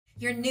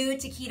You're new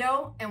to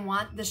keto and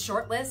want the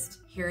short list?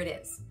 Here it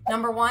is.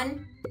 Number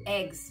 1,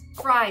 eggs.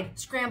 Fried,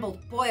 scrambled,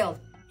 boiled,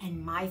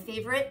 and my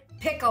favorite,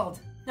 pickled.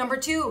 Number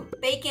 2,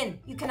 bacon.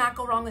 You cannot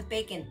go wrong with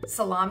bacon.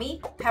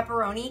 Salami,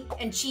 pepperoni,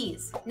 and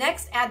cheese.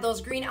 Next, add those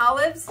green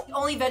olives. The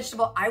only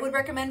vegetable I would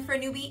recommend for a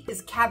newbie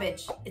is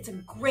cabbage. It's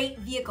a great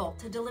vehicle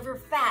to deliver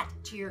fat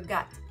to your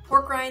gut.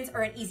 Pork rinds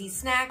are an easy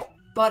snack.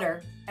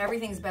 Butter,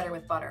 everything's better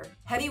with butter.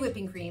 Heavy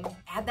whipping cream,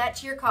 add that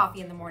to your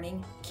coffee in the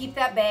morning. Keep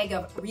that bag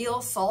of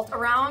real salt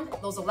around.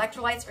 Those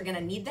electrolytes are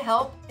gonna need the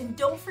help. And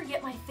don't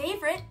forget my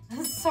favorite,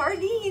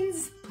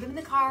 sardines. Put them in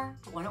the car,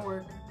 put one at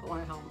work, put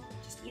one at home.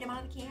 Just eat them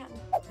out of the can.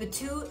 The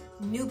 2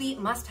 newbie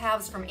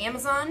must-haves from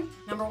Amazon.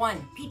 Number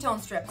 1, ketone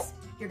strips.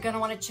 You're gonna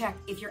wanna check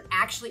if you're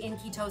actually in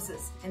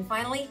ketosis. And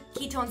finally,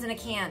 ketones in a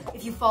can.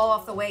 If you fall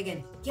off the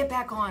wagon, get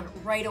back on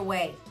right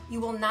away. You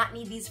will not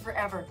need these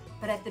forever,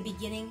 but at the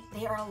beginning,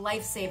 they are a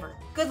lifesaver.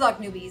 Good luck,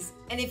 newbies.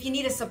 And if you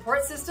need a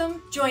support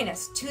system, join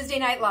us Tuesday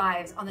Night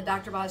Lives on the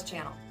Dr. Boz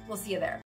channel. We'll see you there.